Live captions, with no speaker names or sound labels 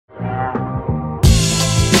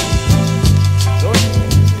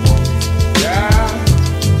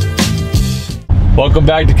Welcome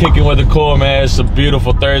back to Kicking with the Cool, man. It's a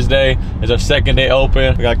beautiful Thursday. It's our second day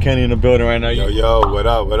open. We got Kenny in the building right now. Yo, what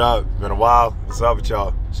up, what up? Been a while. What's up with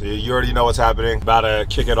y'all? So you already know what's happening. About to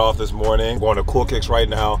kick it off this morning. Going to Cool Kicks right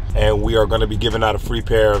now, and we are going to be giving out a free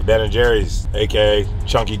pair of Ben & Jerry's, aka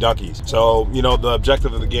Chunky Duckies. So, you know, the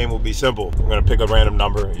objective of the game will be simple. We're going to pick a random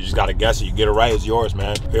number. You just got to guess it. You get it right, it's yours,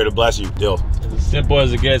 man. Here to bless you. Deal. As simple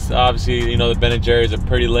as it gets. Obviously, you know, the Ben & Jerry's are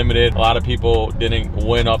pretty limited. A lot of people didn't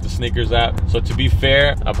win off the sneakers app. So to be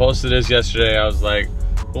fair, I posted this yesterday. I was like,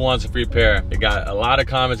 who wants a free pair? It got a lot of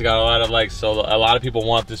comments, it got a lot of likes, so a lot of people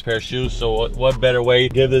want this pair of shoes. So what better way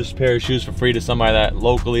to give this pair of shoes for free to somebody that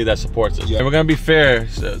locally that supports us? Yeah. And we're gonna be fair.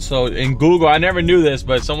 So in Google, I never knew this,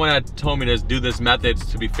 but someone had told me to do this method.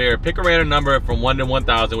 To be fair, pick a random number from 1 to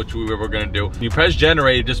 1,000, which we were gonna do. You press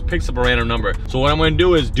generate, it just picks up a random number. So what I'm gonna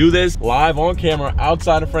do is do this live on camera,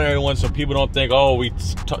 outside in front of everyone, so people don't think, oh, we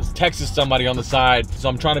texted somebody on the side. So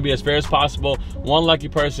I'm trying to be as fair as possible. One lucky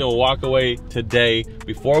person will walk away today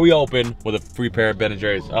before we open with a free pair of Ben &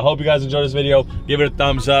 Jerry's. I hope you guys enjoyed this video. Give it a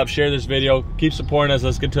thumbs up, share this video, keep supporting us.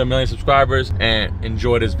 Let's get to 1 million subscribers and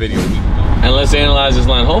enjoy this video. And let's analyze this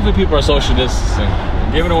line. Hopefully people are social distancing.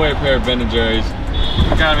 I'm giving away a pair of Ben & Jerry's.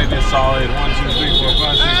 You gotta make this solid. 1, 2, 3, 4,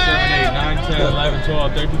 5, 6, 7, 8, 9, 10, 11,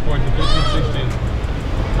 12, 13, 14, 15, 16.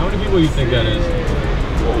 How many people you think that is?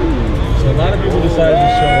 So a lot of people decided to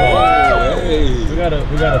show up. We got a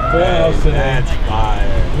full house today. That's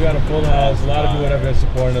fire. We got a full house. A lot of people have been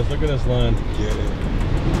supporting us. Look at this line. Get it.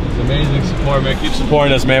 It's amazing support, man. Keep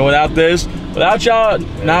supporting us, man. Without this, without y'all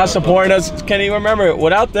not supporting us, Kenny, remember,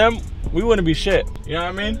 without them, we wouldn't be shit. You know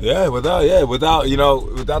what I mean? Yeah, without you know,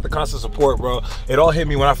 without the constant support, bro. It all hit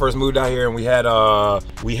me when I first moved out here, and we had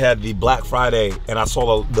the Black Friday, and I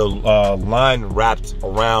saw the line wrapped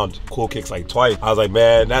around Cool Kicks like twice. I was like,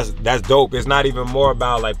 man, that's dope. It's not even more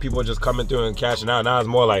about like people just coming through and cashing out. Now it's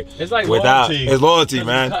more like loyalty. It's loyalty,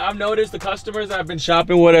 man. I've noticed the customers that have been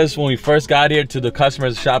shopping with us when we first got here to the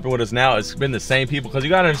customers shopping with us now, it's been the same people. Because you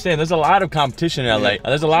gotta understand, there's a lot of competition in LA.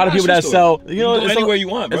 There's a lot of people that sell, you know, anywhere you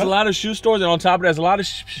want, bro. There's a lot of shoe stores, and on top of that, there's a lot of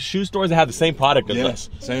shoe stores that have the same product as us.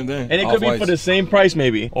 Same thing. And it could be for the same price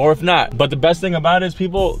maybe, or if not. But the best thing about it is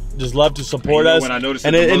people just love to support us. When I noticed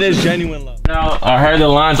and it is genuine love. Now, I heard the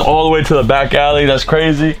lines all the way to the back alley. That's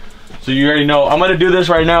crazy. So you already know. I'm gonna do this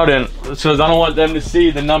right now then, because I don't want them to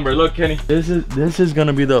see the number. Look, Kenny, this is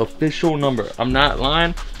gonna be the official number. I'm not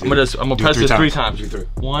lying. I'm gonna press this 3 times.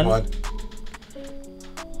 1,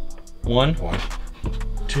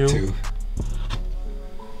 2.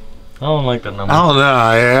 I don't like that number. I don't know.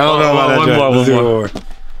 I don't know about that. One more.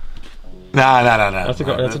 Nah. That's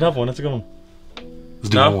a tough one. That's a good one. Let's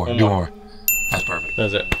do one more. Do one more. That's perfect.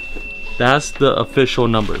 That's it. That's the official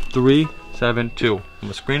number. 372. I'm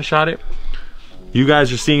gonna screenshot it. You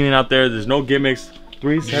guys are seeing it out there. There's no gimmicks.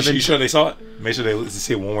 372. You sure they saw it? Make sure they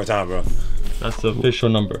see it one more time, bro. That's the official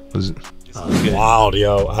number. It's wild,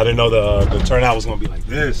 yo. I didn't know the turnout was gonna be like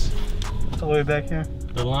this. All the way back here.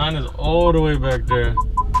 The line is all the way back there.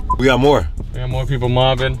 We got more. We got more people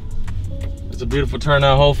mobbing. It's a beautiful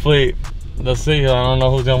turnout. Hopefully, let's see. I don't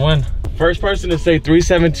know who's gonna win. First person to say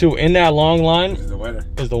 372 in that long line is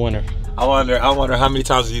the winner. I wonder how many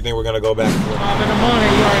times do you think we're gonna go back? 5 in the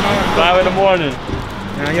morning, you already know. 5 in the morning.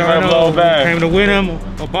 Now you already know. Came to win him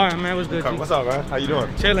or buy him, man. What's good? What's up, man? How you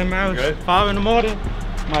doing? Chilling, man. Good. 5 in the morning.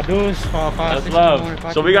 My dudes, 5, That's 6 love. in the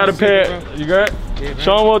morning. So we got a pair. You good? Yeah,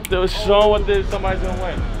 show them what somebody's gonna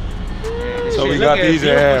win. So we got these in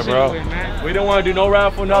here, bro. We don't want to do no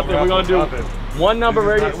raffle, nothing. We're gonna do one number.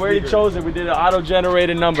 We already chose it. We did an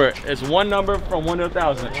auto-generated number. It's one number from 1 to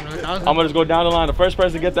 1,000. I'm gonna just go down the line. The first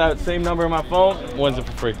person to get that same number in my phone wins it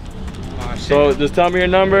for free. So just tell me your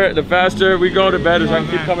number. The faster we go, the better. So I can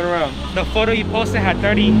keep coming around. The photo you posted had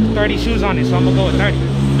 30 shoes on it, so I'm gonna go with 30.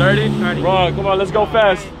 30? Wrong. Come on, let's go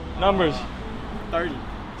fast. Numbers. 30.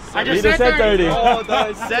 I just said 30. Oh,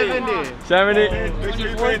 that's 70. 70.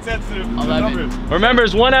 11. Remember,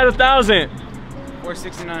 it's 1 out of 1,000.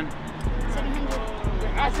 469.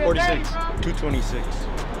 46. 226.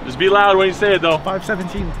 Just be loud when you say it, though.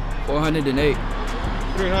 517. 408.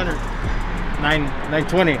 300.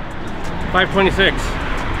 920. 526.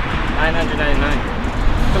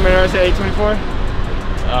 999. Somebody else say 824?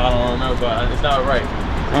 I don't remember, but it's not right.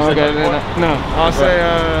 Okay, no. I'll say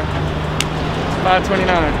 529.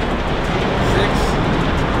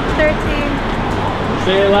 13.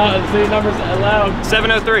 Say it loud. Say numbers aloud.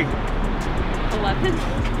 703. 11.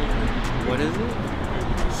 What is it?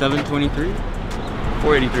 723.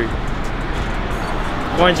 483.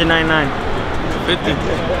 499. 50.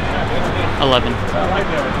 11.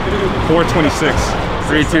 426.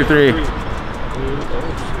 323.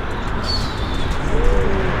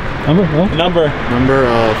 Number? No? Number.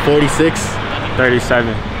 Number 46.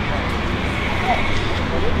 37.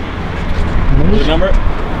 What's the number?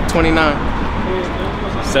 29.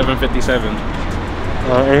 757.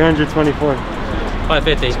 824.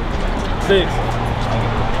 550.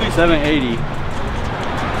 780.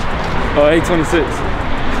 826.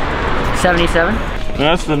 77.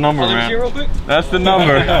 That's the number, man. That's the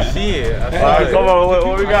number. See it. Come on,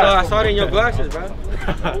 what we got? I saw it in your glasses, bro.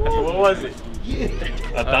 What was it?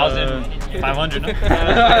 1,500. Any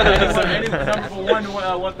number from 1 to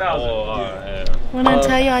 1,000. When I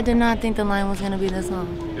tell you, I did not think the line was gonna be this long.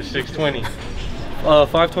 It's 620.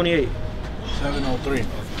 528. 703.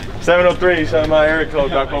 703. Shout out my area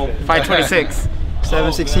code. 526.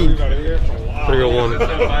 716. 301.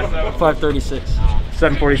 536.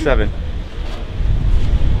 747.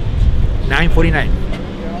 949.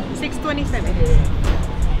 627.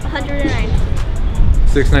 109.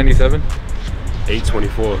 697.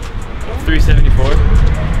 824. 374.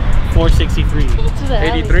 463.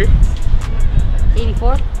 83.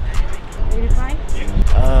 84. 85.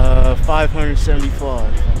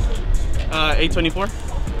 575. 824.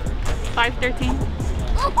 513.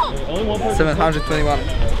 721.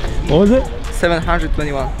 What was it?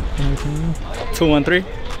 721. 213.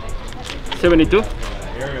 72.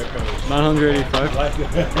 985.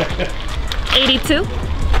 82.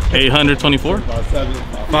 824.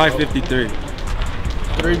 553.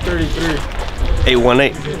 333.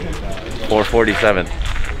 818. 447.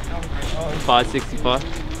 565.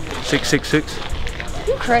 666.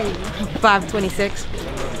 You crazy. 526.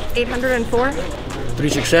 804.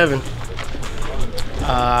 367.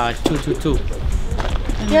 222. Do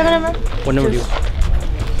you have a number? What number do you want?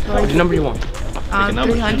 What number do you want?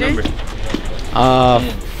 300.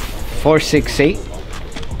 468.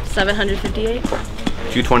 758.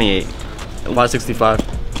 228. 565.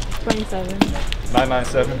 27.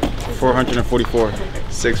 997. 444.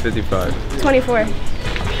 655. 24.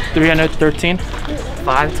 313.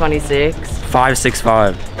 526.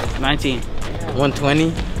 565. 19.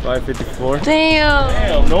 120. 554. Damn.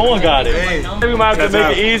 Damn, no one got it. We might have to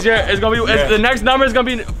make it easier. It's gonna be the next number is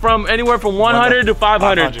gonna be from anywhere from 100 to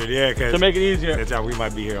 500. Yeah, To make it easier. that's how we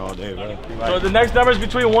might be here all day, bro. So the next number is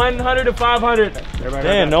between 100 to 500.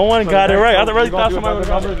 Damn, no one got it right. I really thought somebody would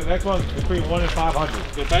have got it. The next one's between 1 and 500.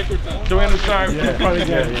 So we have to start.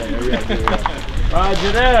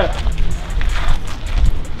 Roger that.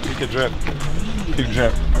 Keep the drip. Keep the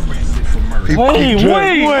drip.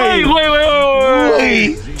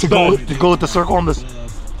 Wait. To go with the circle on this.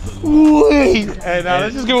 Wait. Hey, now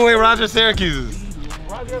let's just give away Roger Syracuse.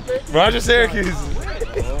 Roger Syracuse.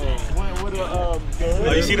 Oh,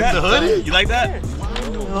 you see the hood? You like that?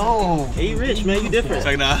 No. Hey, rich, man. You different. It's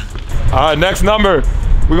like, nah. All right, next number.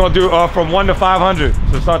 We're going to do from 1 to 500.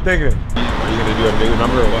 So start thinking. Are you going to do a new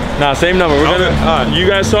number or what? Nah, same number. We're Okay. gonna. You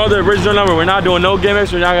guys saw the original number. We're not doing no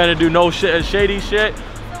gimmicks. We're not gonna do no shady shit.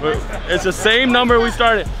 It's the same number we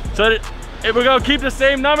started. So we're gonna keep the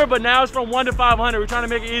same number, but now it's from 1 to 500. We're trying to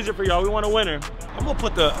make it easier for y'all. We want a winner. I'm gonna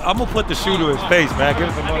put the shoe to his face, man. Give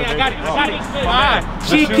him some motivation. I got it.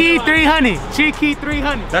 Cheeky 300. Cheeky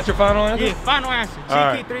 300. That's your final answer? Yeah, final answer. Cheeky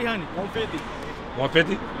right. 300. 150.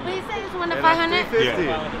 150? Please say it's 1 to 500.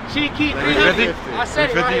 Yeah. Cheeky 300. I said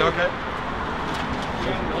it 350, right. okay.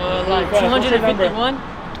 Like 251.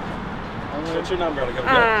 What's your number?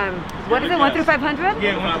 What is it? 1 through 500?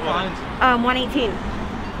 Yeah, 118.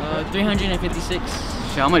 356.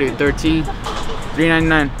 Shit, I'm gonna do 13.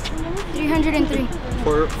 399. 303.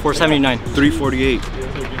 479. 348.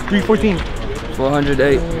 314.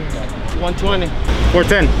 408. 120.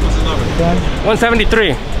 410. What's the number?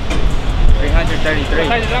 173. 333.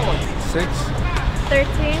 6.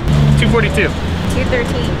 13. 242.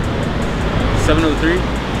 213. 703.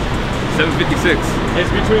 756. It's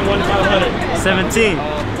between 1 and 500. 17.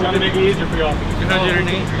 Trying to make it easier for y'all.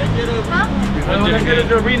 308. Let's get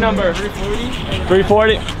the read number.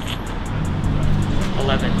 340.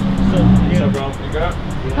 11. What's up, bro? You got?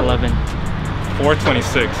 11.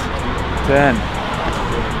 426. 10.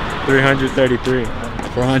 333.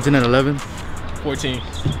 411. 14.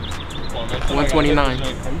 129.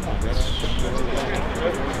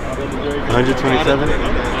 127.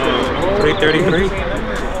 333.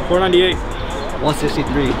 498.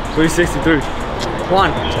 163. 363.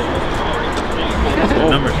 1.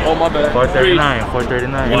 Numbers. Oh, my bad. 439.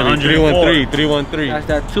 439. 313. 313. That's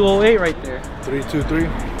that 208 right there. 323.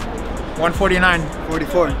 149.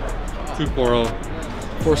 44. 240.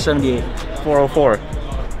 478. 404.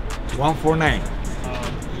 149.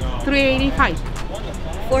 385.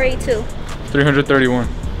 482. 331.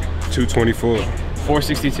 224.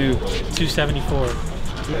 462. 274.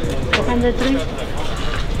 103.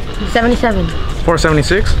 77.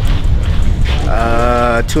 476.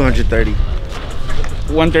 230.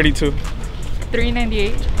 132.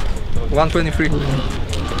 398. 123.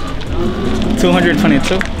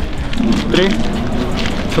 222.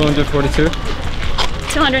 242.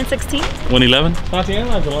 216. 111. Monty,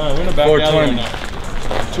 analyze the line. We're in the back alley right now.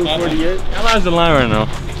 248. Analyze the line right now.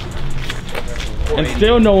 And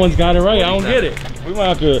still no one's got it right. I don't get it. We might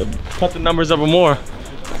have to cut the numbers up more.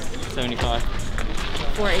 75.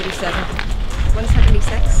 487.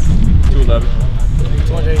 176. 211.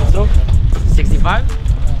 282. 65.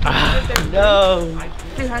 No.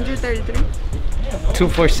 333.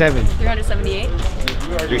 247. 378.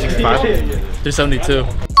 365. 372.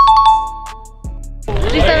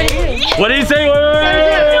 372. What did he say?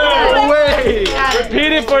 Wait.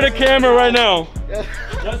 Repeat it for the camera right now.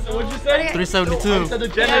 What'd you say? 372.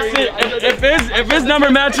 If his number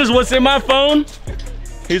matches what's in my phone,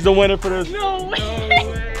 he's the winner for this. No way.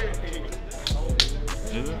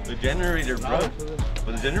 The generator, bro.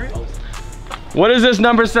 Was the generator? What does this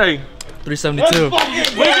number say? 372. We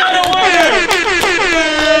got a winner!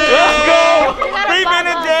 Let's go! 3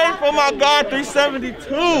 minute day for my God, 372.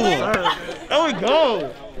 There we go.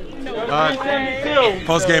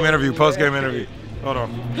 Post game interview. Post game interview. Hold on.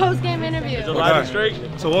 Post game interview. Okay. Straight.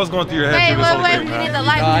 So what's going through your head Wait, through this whole wait, thing, we man? need the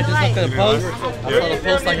light. I just looked at the post. I saw the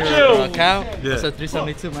post on your account. Yeah. I said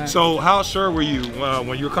 372, man. So how sure were you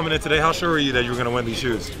when you were coming in today? How sure were you that you were going to win these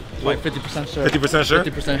shoes? Like 50% sure. 50% sure?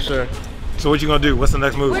 50% sure. So what you going to do? What's the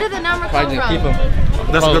next move? Where did the number come Probably from? gonna keep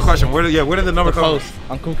them. That's a good question. Where did the number The come post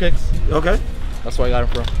on Cool Kicks. Okay. That's where I got it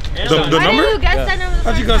from. The Why did number? you guess that number? the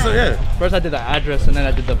How'd you first guys time? say yeah? First I did the address and then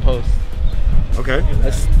I did the post. Okay.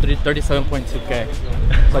 That's 37.2K.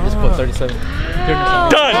 So I just put 37. Done.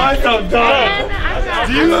 Done. And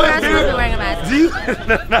Do you I'm not wearing a mask. Do you?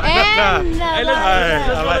 And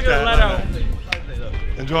I like that.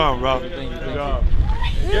 Enjoy them, bro. Enjoy them.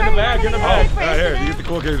 Get in the bag, get in the bag. Right here, you get the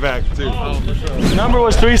Cool Kicks back too. The number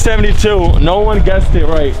was 372. No one guessed it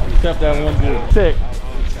right, except that one dude. Sick.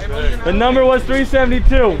 The number was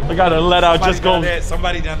 372. I gotta let out just go.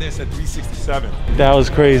 Somebody down there said 367. That was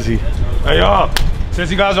crazy. Hey y'all,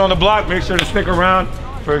 since you guys are on the block, make sure to stick around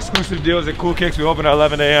for exclusive deals at Cool Kicks. We open at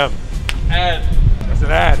 11 a.m. Ad. That's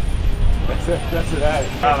an ad. That's an ad.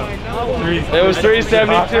 It was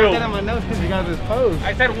 372.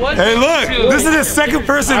 I said what? Hey look, this is the second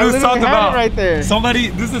person who's talked about right there. somebody.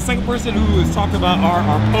 This is the second person who has talked about our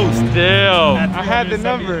post. Damn. I had the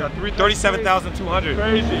number. 37,200.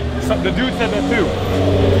 Crazy. The dude said that too,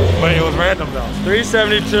 but it was random though.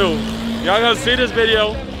 372. Y'all gonna see this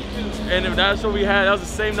video, and if that's what we had, that was the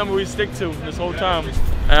same number we stick to this whole time.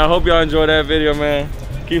 And I hope y'all enjoyed that video, man.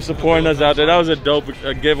 Keep supporting us out there. That was a dope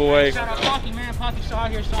giveaway. Shout out Pocky, man. Pocky show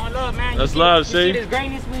out here showing love, man. That's love, you see? this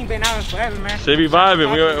greatness, we ain't been out forever, man. They be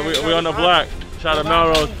vibing. We on the block. Shout out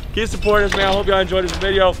Melrose. Keep supporting us, man. I hope y'all enjoyed this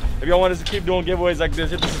video. If y'all want us to keep doing giveaways like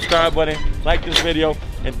this, hit the subscribe button, like this video,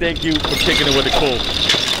 and thank you for kicking it with the cool.